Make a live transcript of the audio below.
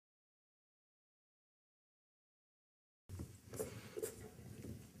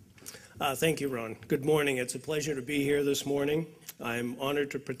Thank you, Ron. Good morning. It's a pleasure to be here this morning. I'm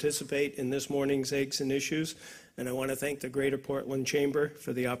honored to participate in this morning's Eggs and Issues, and I want to thank the Greater Portland Chamber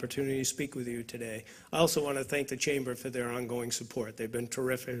for the opportunity to speak with you today. I also want to thank the Chamber for their ongoing support. They've been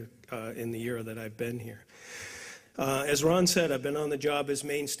terrific in the year that I've been here. As Ron said, I've been on the job as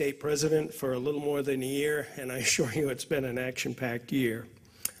Maine State President for a little more than a year, and I assure you it's been an action-packed year.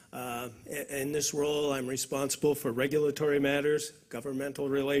 In this role, I'm responsible for regulatory matters, governmental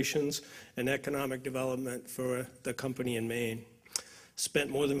relations, and economic development for the company in Maine. Spent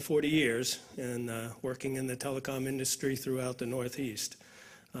more than 40 years working in the telecom industry throughout the Northeast.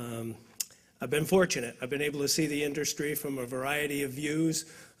 I've been fortunate. I've been able to see the industry from a variety of views,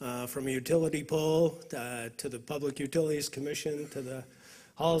 from a utility pole to the Public Utilities Commission to the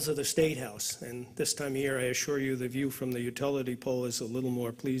halls of the State House. And this time of year, I assure you, the view from the utility pole is a little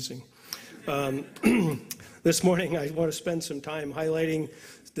more pleasing. This morning, I want to spend some time highlighting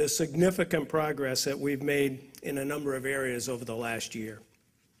the significant progress that we've made in a number of areas over the last year.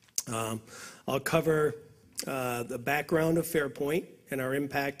 I'll cover the background of FairPoint and our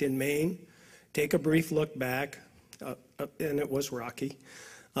impact in Maine, take a brief look back, and it was rocky,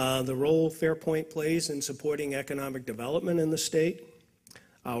 the role FairPoint plays in supporting economic development in the state,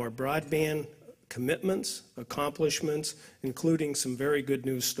 our broadband commitments, accomplishments, including some very good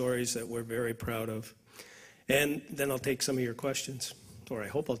news stories that we're very proud of. And then I'll take some of your questions, or I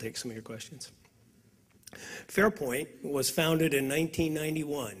hope I'll take some of your questions. FairPoint was founded in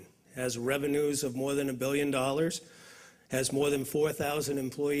 1991, has revenues of more than $1 billion, has more than 4,000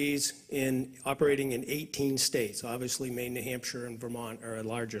 employees operating in 18 states. Obviously, Maine, New Hampshire, and Vermont are our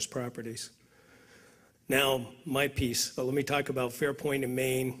largest properties. Now, my piece, let me talk about FairPoint in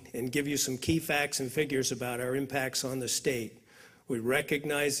Maine and give you some key facts and figures about our impacts on the state. We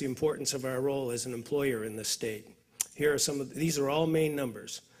recognize the importance of our role as an employer in the state. Here are these are all Maine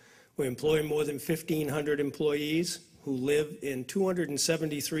numbers. We employ more than 1,500 employees who live in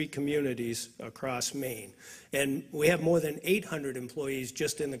 273 communities across Maine. And we have more than 800 employees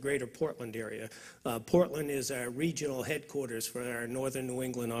just in the greater Portland area. Portland is our regional headquarters for our northern New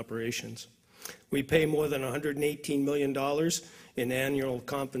England operations. We pay more than $118 million in annual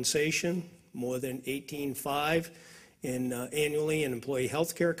compensation, more than $18.5 annually in employee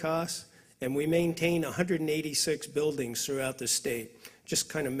health care costs, and we maintain 186 buildings throughout the state. Just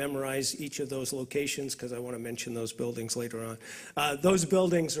kind of memorize each of those locations because I want to mention those buildings later on. Those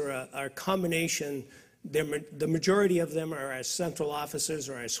buildings are a combination. The majority of them are our central offices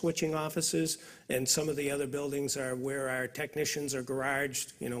or our switching offices, and some of the other buildings are where our technicians are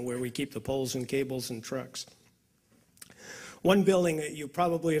garaged, where we keep the poles and cables and trucks. One building that you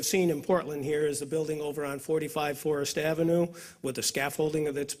probably have seen in Portland here is the building over on 45 Forest Avenue with the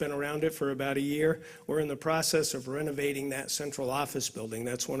scaffolding that's been around it for about a year. We're in the process of renovating that central office building.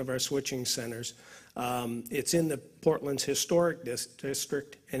 That's one of our switching centers. It's in the Portland's historic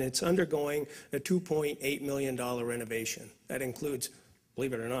district, and it's undergoing a $2.8 million renovation. That includes,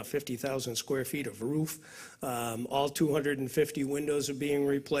 believe it or not, 50,000 square feet of roof. All 250 windows are being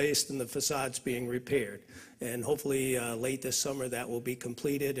replaced, and the facade's being repaired. And hopefully late this summer that will be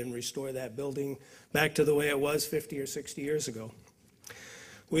completed and restore that building back to the way it was 50 or 60 years ago.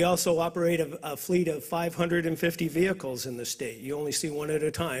 We also operate a fleet of 550 vehicles in the state. You only see one at a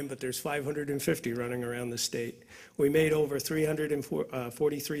time, but there's 550 running around the state. We made over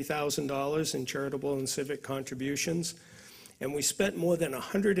 $343,000 in charitable and civic contributions, and we spent more than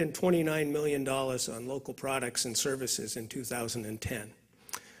 $129 million on local products and services in 2010.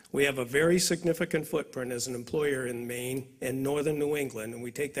 We have a very significant footprint as an employer in Maine and northern New England, and we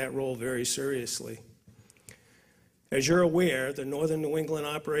take that role very seriously. As you're aware, the northern New England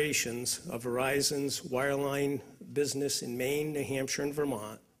operations of Verizon's wireline business in Maine, New Hampshire, and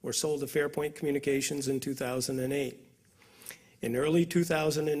Vermont were sold to FairPoint Communications in 2008. In early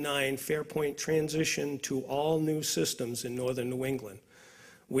 2009, FairPoint transitioned to all new systems in northern New England.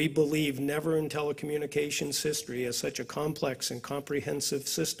 We believe never in telecommunications history has such a complex and comprehensive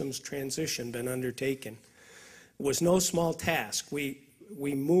systems transition been undertaken. It was no small task. We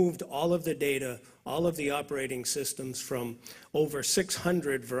moved all of the data, all of the operating systems from over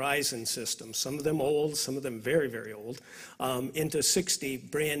 600 Verizon systems, some of them old, some of them very, very old, into 60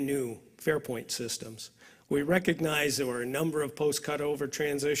 brand new FairPoint systems. We recognize there were a number of post-cutover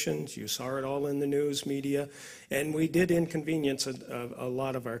transitions. You saw it all in the news media, and we did inconvenience a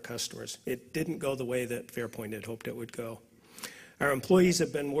lot of our customers. It didn't go the way that FairPoint had hoped it would go. Our employees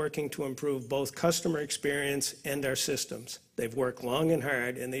have been working to improve both customer experience and our systems. They've worked long and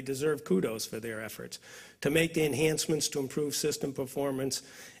hard, and they deserve kudos for their efforts. To make the enhancements to improve system performance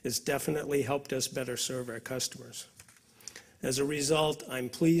has definitely helped us better serve our customers. As a result, I'm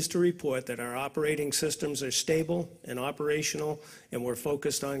pleased to report that our operating systems are stable and operational, and we're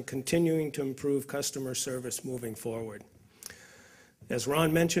focused on continuing to improve customer service moving forward. As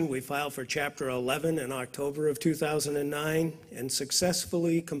Ron mentioned, we filed for Chapter 11 in October of 2009 and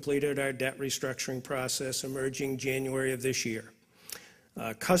successfully completed our debt restructuring process emerging January of this year.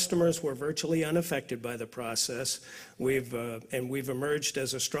 Customers were virtually unaffected by the process. We've emerged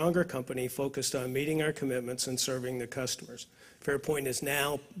as a stronger company focused on meeting our commitments and serving the customers. FairPoint is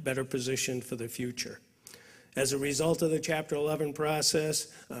now better positioned for the future. As a result of the Chapter 11 process,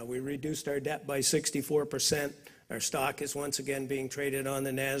 we reduced our debt by 64%. Our stock is once again being traded on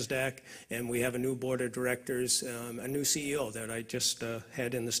the NASDAQ, and we have a new board of directors, a new CEO that I just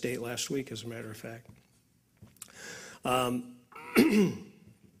had in the state last week, as a matter of fact.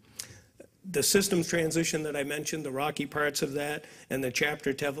 The systems transition that I mentioned, the rocky parts of that, and the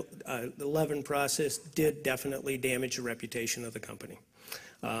Chapter 11 process did definitely damage the reputation of the company.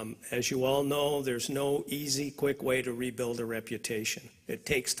 As you all know, there's no easy, quick way to rebuild a reputation. It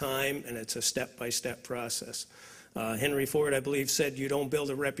takes time, and it's a step-by-step process. Henry Ford, I believe, said you don't build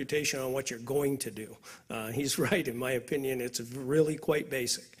a reputation on what you're going to do. He's right, in my opinion. It's really quite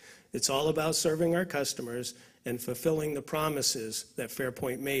basic. It's all about serving our customers and fulfilling the promises that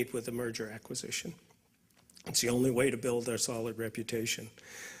FairPoint made with the merger acquisition. It's the only way to build a solid reputation.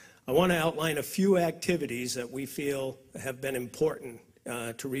 I want to outline a few activities that we feel have been important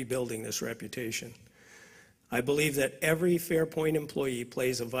to rebuilding this reputation. I believe that every FairPoint employee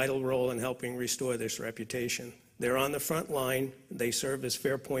plays a vital role in helping restore this reputation. They're on the front line. They serve as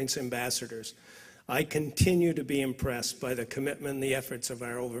FairPoint's ambassadors. I continue to be impressed by the commitment and the efforts of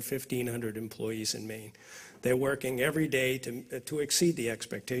our over 1,500 employees in Maine. They're working every day to exceed the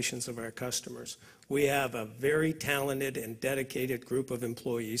expectations of our customers. We have a very talented and dedicated group of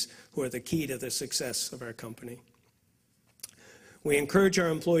employees who are the key to the success of our company. We encourage our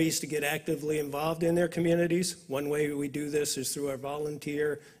employees to get actively involved in their communities. One way we do this is through our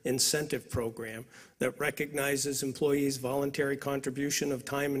volunteer incentive program that recognizes employees' voluntary contribution of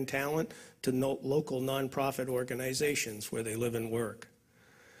time and talent to local nonprofit organizations where they live and work.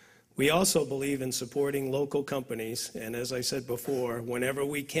 We also believe in supporting local companies, and as I said before, whenever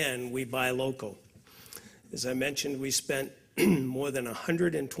we can, we buy local. As I mentioned, we spent more than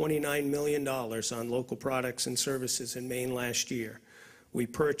 $129 million on local products and services in Maine last year. We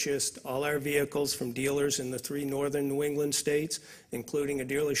purchased all our vehicles from dealers in the 3 northern New England states, including a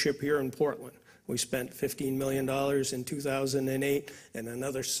dealership here in Portland. We spent $15 million in 2008 and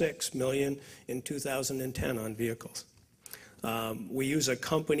another $6 million in 2010 on vehicles. We use a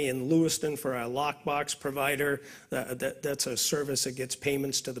company in Lewiston for our lockbox provider. That's a service that gets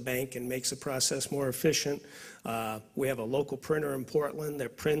payments to the bank and makes the process more efficient. We have a local printer in Portland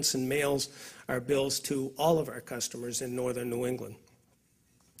that prints and mails our bills to all of our customers in northern New England.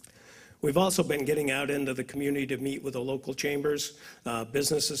 We've also been getting out into the community to meet with the local chambers,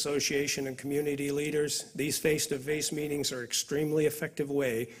 business association, and community leaders. These face-to-face meetings are an extremely effective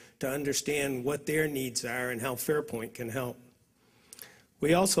way to understand what their needs are and how FairPoint can help.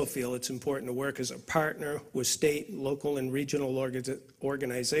 We also feel it's important to work as a partner with state, local, and regional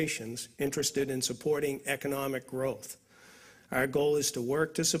organizations interested in supporting economic growth. Our goal is to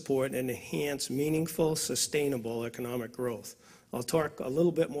work to support and enhance meaningful, sustainable economic growth. I'll talk a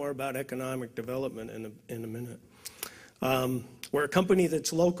little bit more about economic development in a minute. We're a company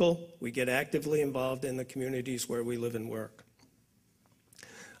that's local. We get actively involved in the communities where we live and work.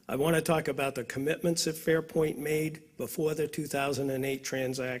 I want to talk about the commitments that FairPoint made before the 2008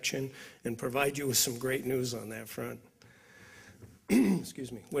 transaction and provide you with some great news on that front.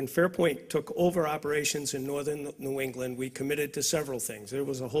 Excuse me. When FairPoint took over operations in northern New England, we committed to several things. There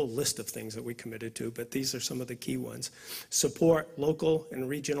was a whole list of things that we committed to, but these are some of the key ones. Support local and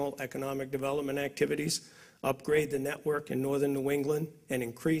regional economic development activities, upgrade the network in northern New England, and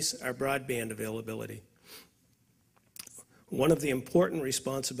increase our broadband availability. One of the important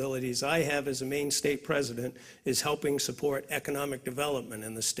responsibilities I have as a Maine state president is helping support economic development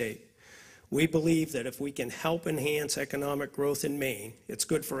in the state. We believe that if we can help enhance economic growth in Maine, it's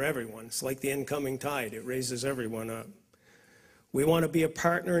good for everyone. It's like the incoming tide. It raises everyone up. We want to be a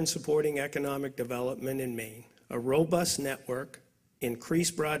partner in supporting economic development in Maine. A robust network,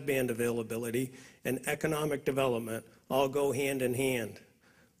 increased broadband availability, and economic development all go hand in hand.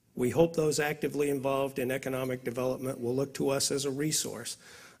 We hope those actively involved in economic development will look to us as a resource.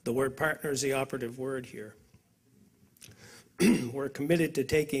 The word partner is the operative word here. We're committed to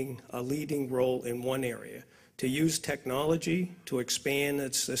taking a leading role in one area, to use technology to expand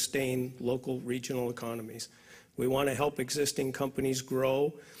and sustain local regional economies. We want to help existing companies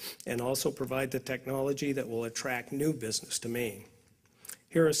grow and also provide the technology that will attract new business to Maine.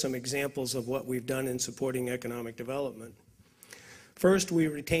 Here are some examples of what we've done in supporting economic development. First, we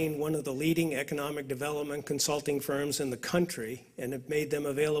retained one of the leading economic development consulting firms in the country and have made them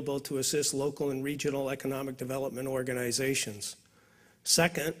available to assist local and regional economic development organizations.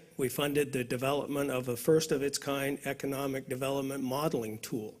 Second, we funded the development of a first-of-its-kind economic development modeling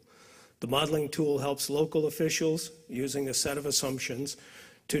tool. The modeling tool helps local officials, using a set of assumptions,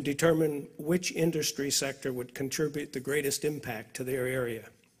 to determine which industry sector would contribute the greatest impact to their area.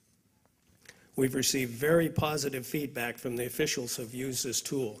 We've received very positive feedback from the officials who have used this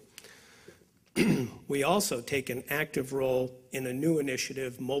tool. We also take an active role in a new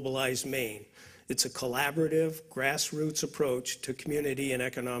initiative, Mobilize Maine. It's a collaborative, grassroots approach to community and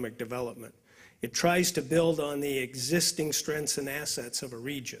economic development. It tries to build on the existing strengths and assets of a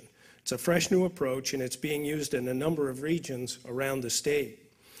region. It's a fresh new approach, and it's being used in a number of regions around the state.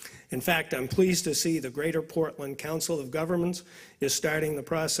 In fact, I'm pleased to see the Greater Portland Council of Governments is starting the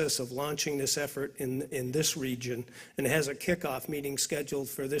process of launching this effort in this region and has a kickoff meeting scheduled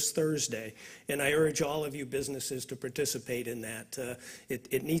for this Thursday. And I urge all of you businesses to participate in that.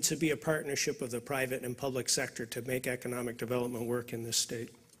 It needs to be a partnership of the private and public sector to make economic development work in this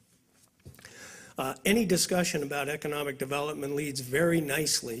state. Any discussion about economic development leads very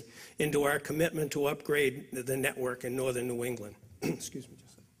nicely into our commitment to upgrade the network in northern New England. Excuse me.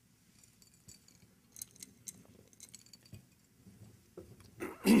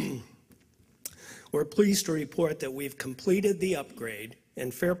 We're pleased to report that we've completed the upgrade,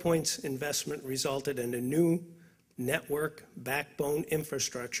 and FairPoint's investment resulted in a new network backbone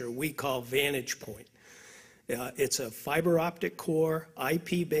infrastructure we call FairPoint. It's a fiber optic core,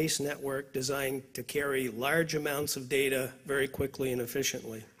 IP-based network designed to carry large amounts of data very quickly and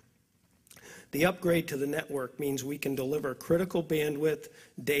efficiently. The upgrade to the network means we can deliver critical bandwidth,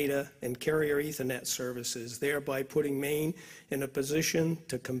 data, and carrier Ethernet services, thereby putting Maine in a position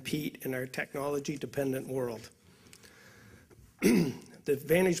to compete in our technology-dependent world. The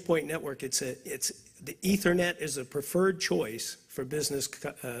FairPoint network, the Ethernet is a preferred choice for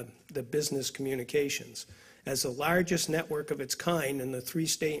the business communications. As the largest network of its kind in the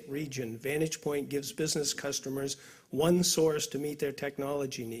three-state region, FairPoint gives business customers one source to meet their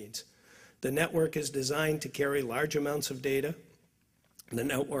technology needs. The network is designed to carry large amounts of data. The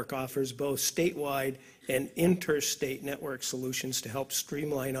network offers both statewide and interstate network solutions to help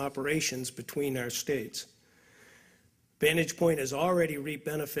streamline operations between our states. FairPoint has already reaped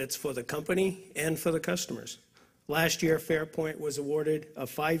benefits for the company and for the customers. Last year, FairPoint was awarded a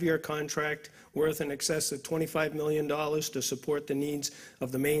 5-year contract worth in excess of $25 million to support the needs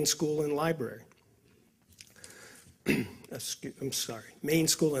of the Maine School and Library. Maine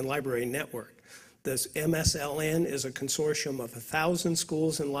School and Library Network. This MSLN is a consortium of 1,000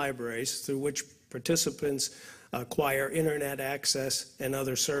 schools and libraries through which participants acquire internet access and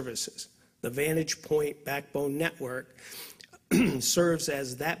other services. The FairPoint backbone network serves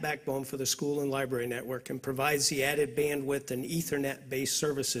as that backbone for the school and library network and provides the added bandwidth and Ethernet-based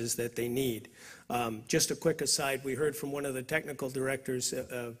services that they need. Just a quick aside, we heard from one of the technical directors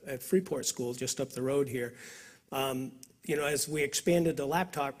at Freeport School just up the road here. As we expanded the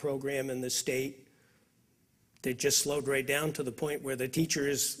laptop program in the state, they just slowed right down to the point where the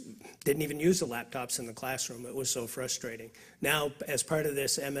teachers didn't even use the laptops in the classroom. It was so frustrating. Now, as part of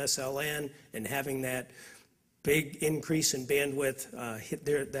this MSLN and having that big increase in bandwidth,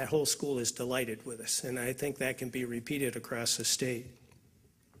 that whole school is delighted with us, and I think that can be repeated across the state.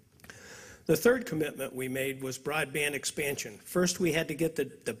 The third commitment we made was broadband expansion. First, we had to get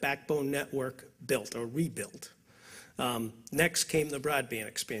the backbone network built or rebuilt. Next came the broadband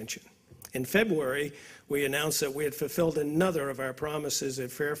expansion. In February, we announced that we had fulfilled another of our promises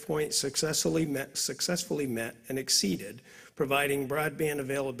that FairPoint successfully met and exceeded, providing broadband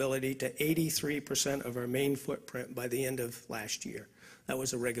availability to 83% of our Maine footprint by the end of last year. That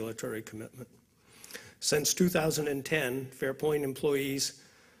was a regulatory commitment. Since 2010, FairPoint employees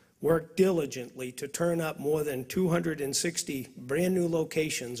worked diligently to turn up more than 260 brand new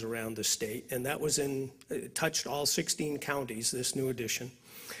locations around the state, and that was touched all 16 counties, this new addition,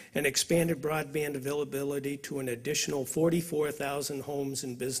 and expanded broadband availability to an additional 44,000 homes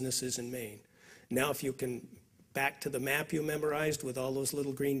and businesses in Maine. Now, if you can back to the map you memorized with all those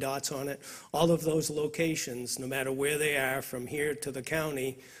little green dots on it, all of those locations, no matter where they are from here to the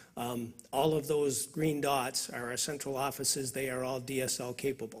county, all of those green dots are our central offices. They are all DSL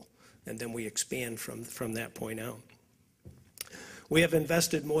capable, and then we expand from that point out. We have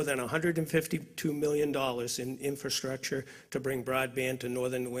invested more than $152 million in infrastructure to bring broadband to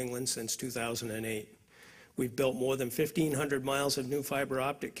northern New England since 2008. We've built more than 1,500 miles of new fiber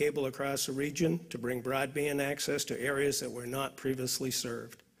optic cable across the region to bring broadband access to areas that were not previously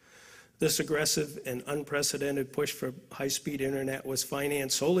served. This aggressive and unprecedented push for high-speed internet was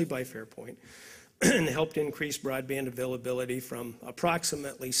financed solely by FairPoint and helped increase broadband availability from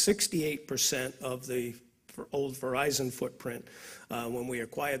approximately 68% of the old Verizon footprint when we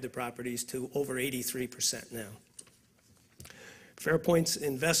acquired the properties to over 83% now. FairPoint's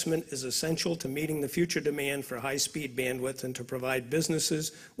investment is essential to meeting the future demand for high-speed bandwidth and to provide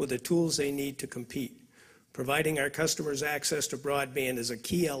businesses with the tools they need to compete. Providing our customers access to broadband is a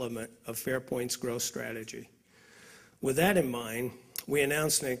key element of FairPoint's growth strategy. With that in mind, we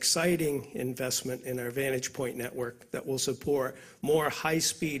announced an exciting investment in our VantagePoint network that will support more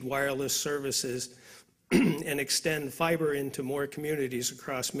high-speed wireless services and extend fiber into more communities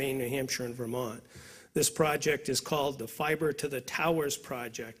across Maine, New Hampshire, and Vermont. This project is called the Fiber to the Towers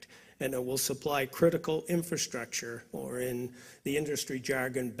Project, and it will supply critical infrastructure, or in the industry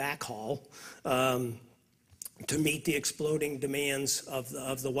jargon, backhaul, to meet the exploding demands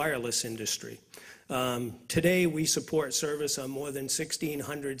of the wireless industry. Today, we support service on more than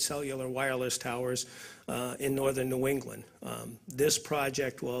 1,600 cellular wireless towers in northern New England. This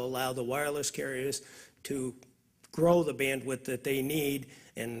project will allow the wireless carriers to grow the bandwidth that they need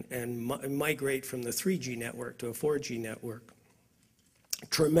and migrate from the 3G network to a 4G network.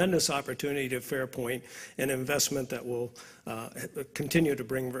 Tremendous opportunity to FairPoint, an investment that will continue to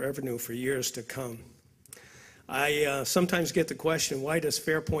bring revenue for years to come. I sometimes get the question, why does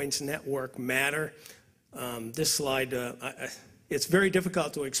FairPoint's network matter? This slide, it's very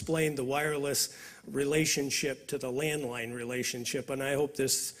difficult to explain the wireless relationship to the landline relationship, and I hope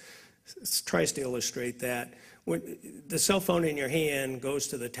this tries to illustrate that. When the cell phone in your hand goes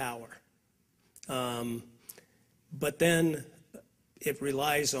to the tower, but then it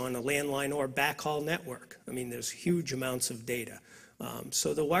relies on a landline or backhaul network. I mean, there's huge amounts of data.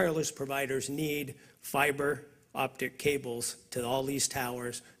 So the wireless providers need fiber optic cables to all these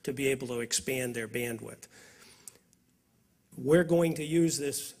towers to be able to expand their bandwidth. We're going to use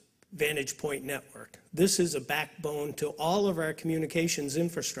this VantagePoint network. This is a backbone to all of our communications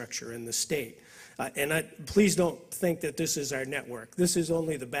infrastructure in the state. Please don't think that this is our network. This is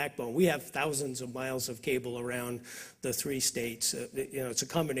only the backbone. We have thousands of miles of cable around the 3 states. It's a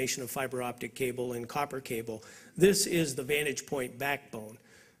combination of fiber optic cable and copper cable. This is the VantagePoint backbone.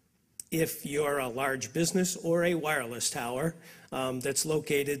 If you're a large business or a wireless tower that's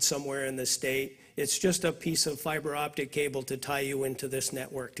located somewhere in the state, it's just a piece of fiber optic cable to tie you into this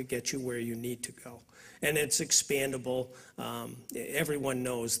network to get you where you need to go. And it's expandable. Everyone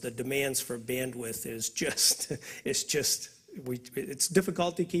knows the demands for bandwidth is just, it's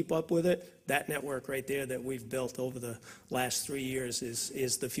difficult to keep up with it. That network right there that we've built over the last 3 years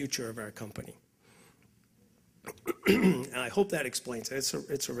is the future of our company. I hope that explains it.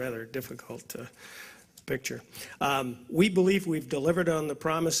 It's a rather difficult picture. We believe we've delivered on the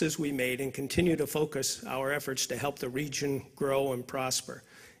promises we made and continue to focus our efforts to help the region grow and prosper.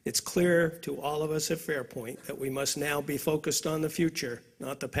 It's clear to all of us at FairPoint that we must now be focused on the future,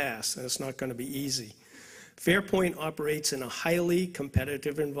 not the past, and it's not going to be easy. FairPoint operates in a highly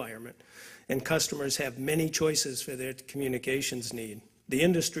competitive environment, and customers have many choices for their communications need. The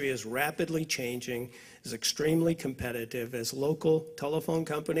industry is rapidly changing, is extremely competitive as local telephone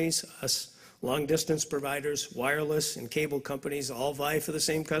companies, us long-distance providers, wireless, and cable companies all vie for the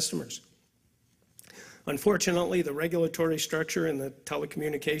same customers. Unfortunately, the regulatory structure in the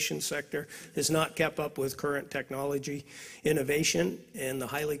telecommunications sector has not kept up with current technology, innovation, and the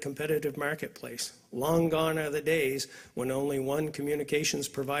highly competitive marketplace. Long gone are the days when only one communications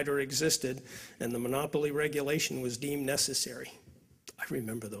provider existed and the monopoly regulation was deemed necessary. I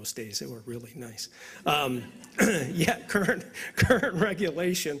remember those days. They were really nice. Yet current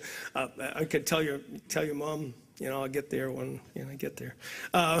regulation, I could tell your mom, I'll get there when I get there.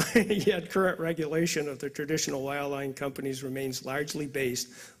 Yet current regulation of the traditional wireline companies remains largely based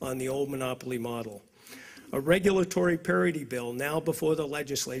on the old monopoly model. A regulatory parity bill now before the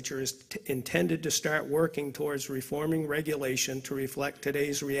legislature is intended to start working towards reforming regulation to reflect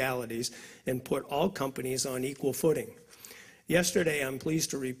today's realities and put all companies on equal footing. Yesterday, I'm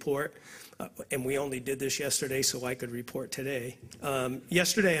pleased to report, and we only did this yesterday so I could report today.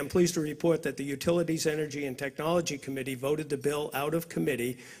 Yesterday, I'm pleased to report that the Utilities, Energy, and Technology Committee voted the bill out of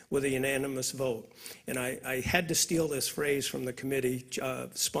committee with a unanimous vote. And I had to steal this phrase from the committee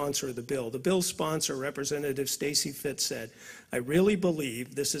sponsor of the bill. The bill's sponsor, Representative Stacy Fitz, said, "I really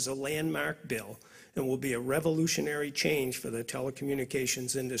believe this is a landmark bill and will be a revolutionary change for the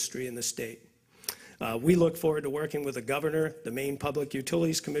telecommunications industry in the state." We look forward to working with the governor, the Maine Public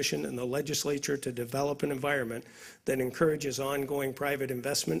Utilities Commission, and the legislature to develop an environment that encourages ongoing private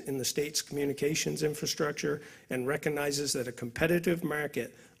investment in the state's communications infrastructure and recognizes that a competitive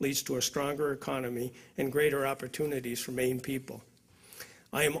market leads to a stronger economy and greater opportunities for Maine people.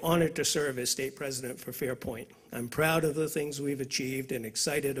 I am honored to serve as state president for FairPoint. I'm proud of the things we've achieved and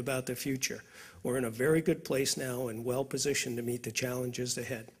excited about the future. We're in a very good place now and well positioned to meet the challenges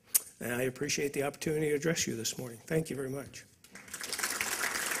ahead. And I appreciate the opportunity to address you this morning. Thank you very much.